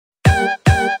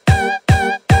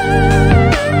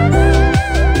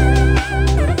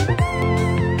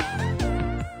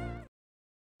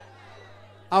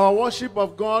worship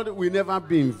of God will never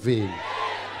be in vain.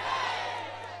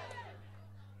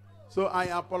 So I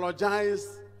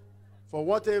apologize for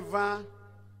whatever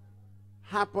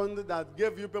happened that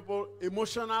gave you people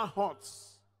emotional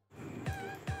hurts.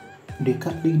 The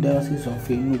Catholic Diocese of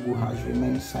Enugu has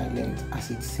remained silent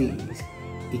as it says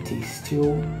it is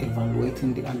still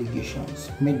evaluating the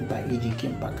allegations made by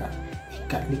Ejike Mbaka, a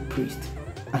Catholic priest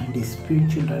and the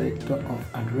spiritual director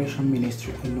of Adoration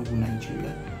Ministry Enugu,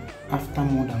 Nigeria, after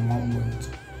more than 1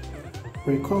 month.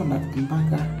 Recall that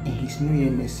Mbaka, in his New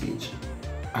Year message,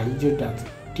 alleged that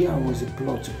there was a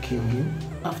plot to kill him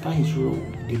after his role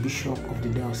the bishop of the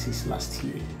diocese last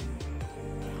year.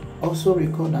 Also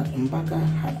recall that Mbaka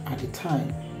had at the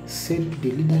time said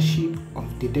the leadership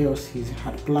of the diocese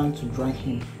had planned to drag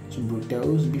him to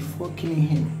brothels before killing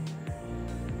him.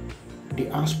 The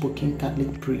outspoken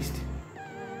Catholic priest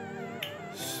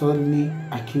suddenly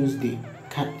accused the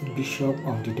Catholic bishop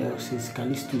of the diocese,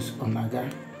 Callistus Onaga,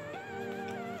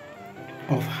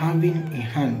 of having a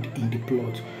hand in the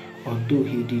plot, although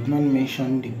he did not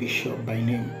mention the bishop by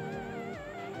name.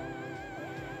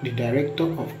 The director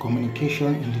of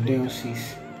communication in the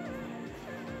diocese,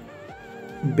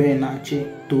 Achi,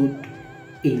 told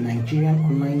a Nigerian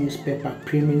online newspaper,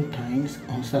 Premium Times,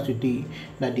 on Saturday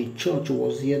that the church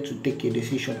was here to take a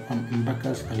decision on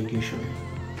Mbaka's allegation.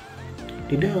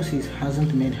 The diocese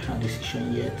hasn't made her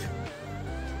decision yet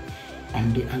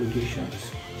on the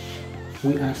allegations.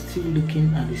 We are still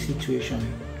looking at the situation.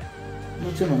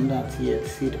 Nothing on that yet,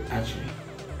 said Achi,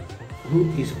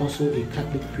 who is also a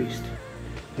Catholic priest.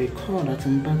 Recall that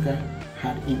Mbaka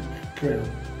had in April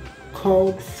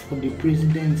called for the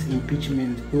president's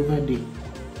impeachment over the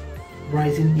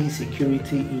rising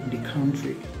insecurity in the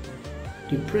country.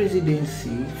 The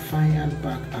presidency fired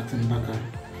back at Mbaka,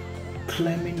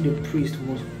 claiming the priest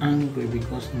was angry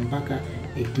because Mbaka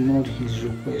ignored his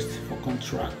request for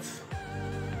contracts.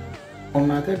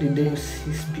 Onaga, the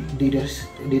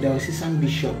diocesan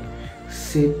bishop,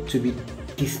 said to be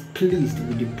displeased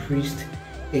with the priest's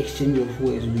exchange of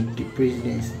words with the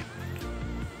presidency,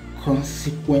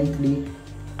 consequently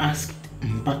asked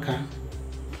Mbaka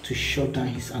to shut down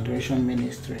his Adoration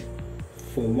Ministry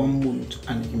for 1 month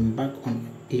and embark on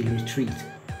a retreat.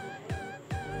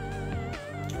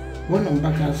 One of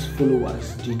Mbaka's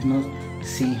followers did not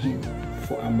see him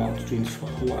for about 24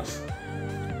 hours.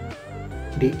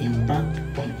 They embarked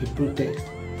on a protest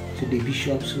to the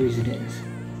bishop's residence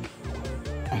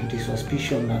on the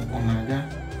suspicion that Onaga,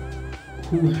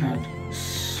 who had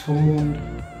summoned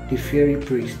the fiery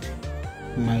priest,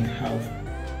 might have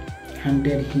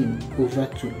handed him over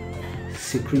to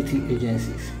security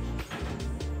agencies.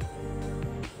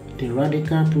 The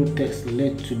radical protest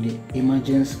led to the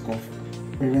emergence of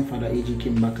Reverend Father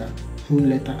Ejike Mbaka, who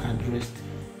later addressed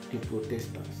the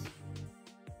protesters.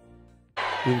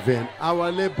 In vain.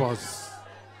 Our labors,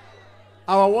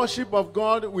 our worship of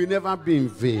God will never be in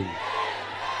vain.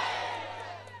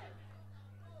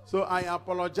 So I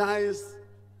apologize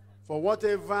for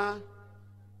whatever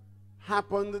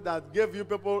happened that gave you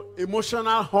people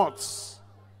emotional hurts.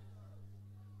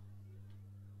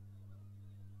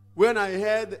 When I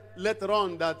heard later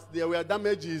on that there were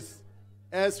damages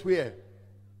elsewhere,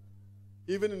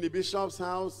 even in the bishop's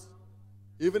house,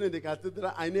 even in the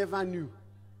cathedral, I never knew.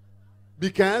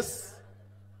 Because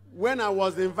when I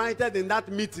was invited in that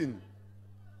meeting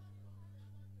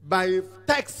by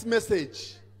text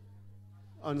message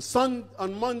on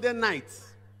Monday night,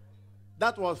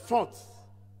 that was 4th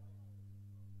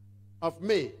of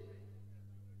May,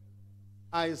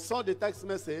 I saw the text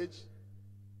message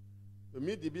to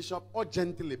meet the bishop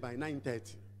urgently by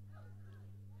 9:30.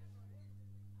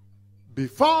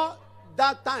 Before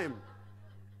that time,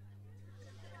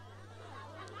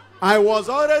 I was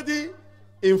already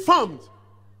informed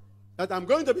that I'm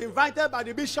going to be invited by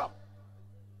the bishop.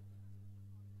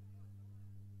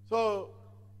 So,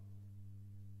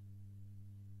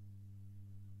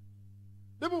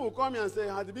 people will call me and say,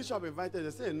 had the bishop invited? They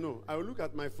say, no. I will look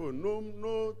at my phone.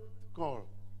 No call.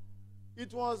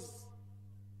 It was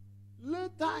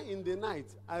later in the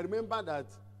night. I remember that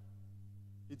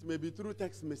it may be through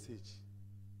text message.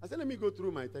 I said, let me go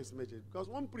through my text message. Because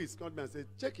one priest called me and said,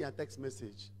 check your text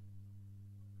message.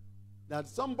 That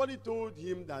somebody told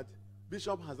him that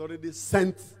bishop has already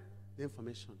sent the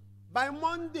information by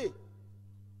Monday.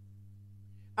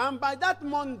 And by that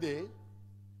Monday,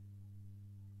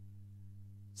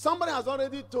 somebody has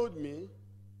already told me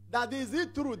that is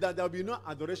it true that there will be no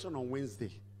adoration on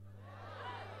Wednesday?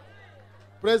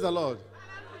 Praise the Lord.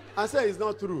 I said it's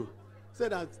not true.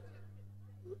 Said that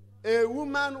a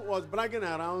woman was bragging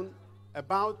around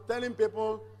about telling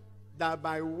people that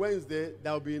by Wednesday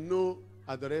there will be no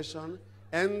adoration,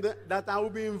 And that I will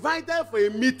be invited for a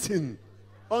meeting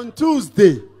on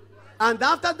Tuesday. And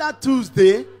after that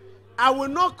Tuesday, I will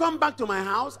not come back to my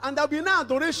house, and there will be an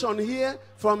adoration here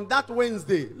from that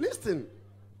Wednesday. Listen.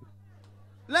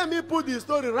 Let me put the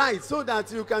story right so that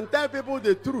you can tell people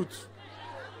the truth.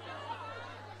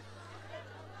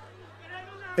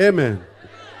 Amen.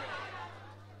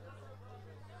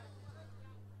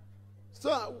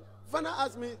 So, Father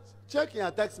asked me, check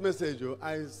your text message.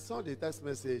 I saw the text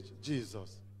message,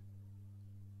 Jesus.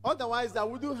 Otherwise, I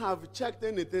wouldn't have checked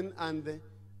anything, and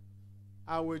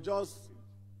I will just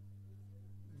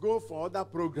go for other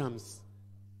programs.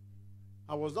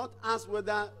 I was not asked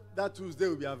whether that Tuesday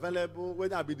will be available,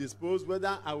 whether I'll be disposed,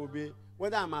 whether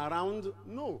I'm around.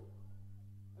 No.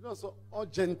 I just saw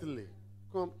urgently,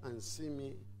 come and see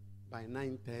me by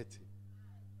 9:30.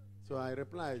 So I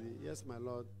replied, yes, my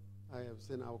Lord. I have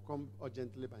said I'll come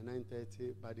urgently by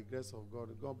 9:30 by the grace of God.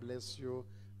 God bless you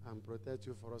and protect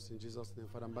you for us in Jesus' name.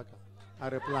 Father Mbaka. I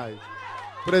replied,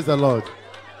 praise the Lord.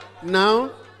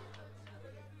 Now,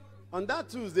 on that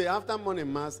Tuesday after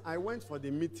morning mass, I went for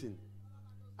the meeting.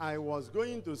 I was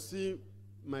going to see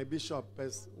my bishop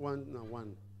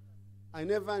one-on-one. I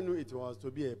never knew it was to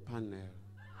be a panel.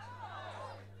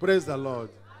 Praise the Lord.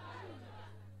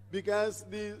 Because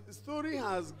the story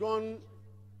has gone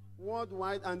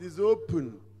worldwide and is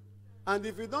open. And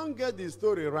if you don't get the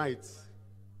story right,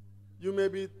 you may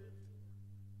be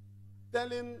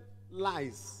telling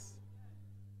lies.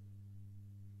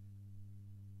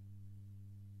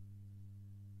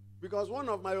 Because one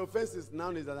of my offenses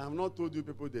now is that I have not told you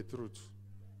people the truth.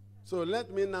 So let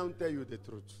me now tell you the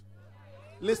truth.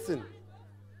 Listen.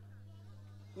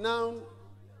 Now,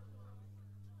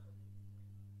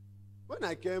 when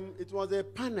I came, it was a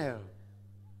panel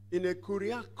in a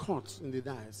Korea court in the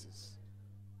diocese.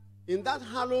 In that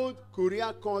hallowed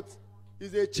Korea court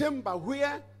is a chamber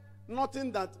where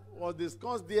nothing that was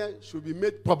discussed there should be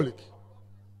made public.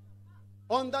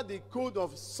 Under the code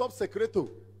of subsecreto,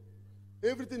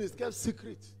 everything is kept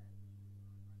secret.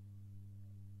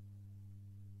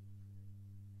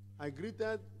 I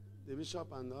greeted the bishop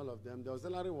and all of them. The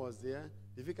auxiliary was there.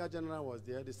 The vicar general was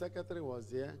there. The secretary was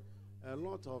there. A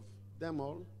lot of them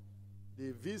all.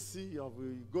 The VC of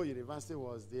Go University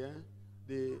was there.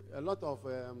 A lot of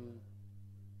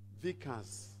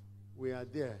vicars were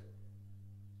there.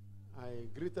 I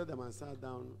greeted them and sat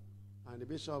down. And the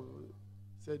bishop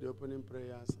said the opening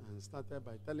prayers and started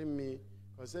by telling me,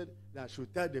 I said that I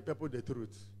should tell the people the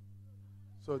truth.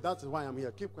 So that's why I'm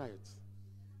here. Keep quiet.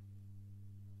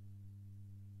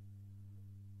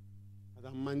 And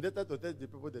I'm mandated to tell the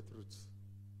people the truth.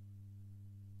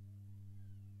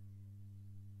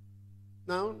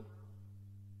 Now,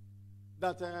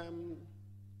 that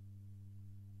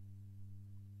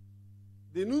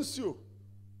the nuncio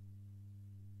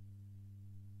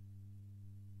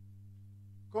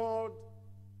called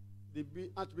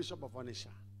the Archbishop of Onitsha,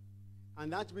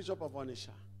 and the Archbishop of Onitsha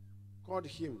called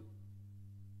him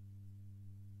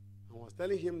and was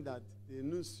telling him that the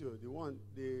nuncio,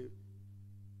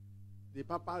 the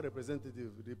Papa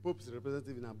representative, the Pope's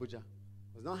representative in Abuja,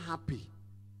 was not happy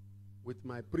with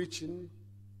my preaching,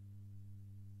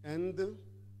 and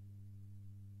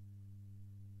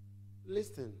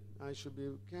listen, I should be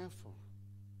careful.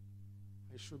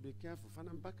 I should be careful.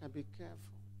 Father Mbaka, be careful.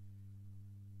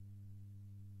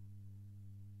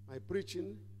 My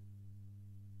preaching,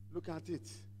 look at it.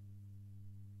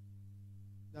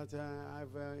 That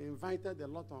I've invited a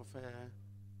lot of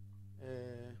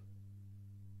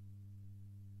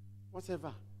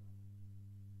whatever.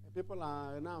 People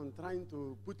are now trying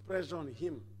to put pressure on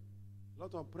him. A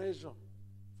lot of pressure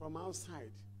from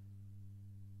outside.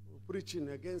 Preaching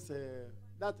against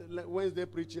that Wednesday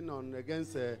preaching on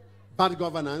against bad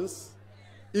governance,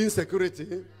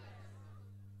 insecurity,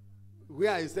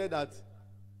 where I said that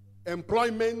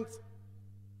employment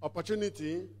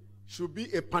opportunity should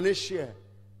be a panacea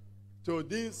to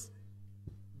this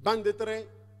banditry,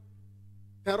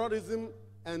 terrorism,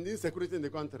 and insecurity in the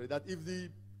country. That if the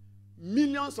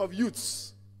millions of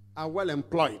youths are well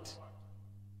employed,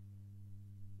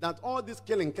 that all these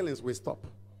killings will stop.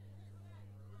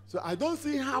 So I don't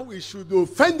see how we should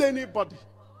offend anybody.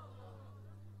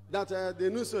 That the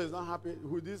nuncio is not happy,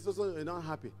 who this also is not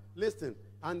happy. Listen,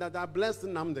 and that I blessed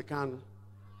Nnamdi Kanu.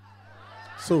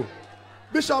 So,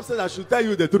 Bishop said I should tell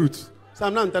you the truth. So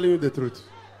I'm not telling you the truth.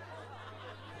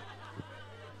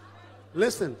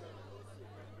 Listen.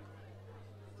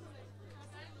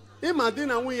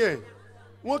 Imagine a nwunye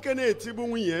nwoke na-etibu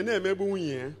nwunye na-emegbu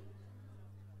nwunye.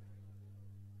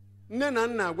 Nne na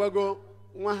nna agwago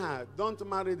nwa ha, don't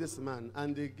marry this man,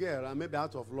 and the girl, maybe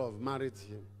out of love, married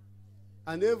him.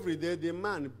 And every day the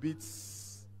man beats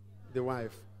the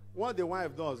wife. What the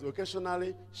wife does,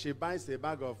 occasionally she buys a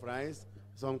bag of rice,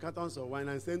 some cartons of wine,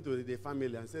 and send to the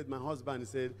family and said, my husband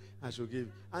said I should give.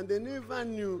 And they never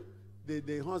knew that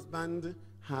the husband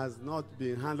has not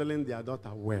been handling their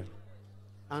daughter well.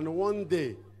 And one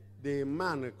day, the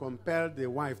man compelled the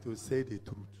wife to say the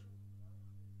truth.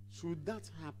 Should that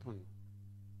happen?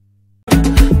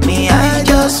 Me, I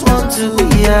just want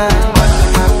to hear.